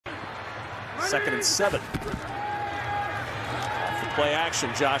2nd and 7. Play action.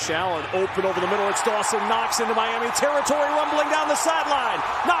 Josh Allen open over the middle. It's Dawson Knox into Miami territory, rumbling down the sideline.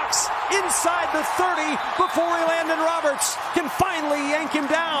 Knox inside the 30 before Landon Roberts can finally yank him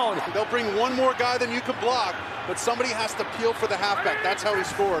down. They'll bring one more guy than you could block, but somebody has to peel for the halfback. That's how he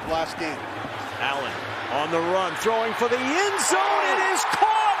scored last game. Allen on the run, throwing for the end zone. It is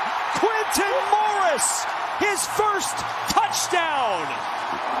caught. Quintin Morris, his first touchdown.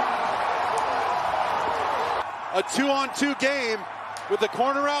 A 2-on-2 game with the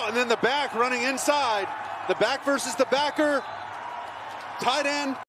corner out and then the back running inside. The back versus the backer. Tight end.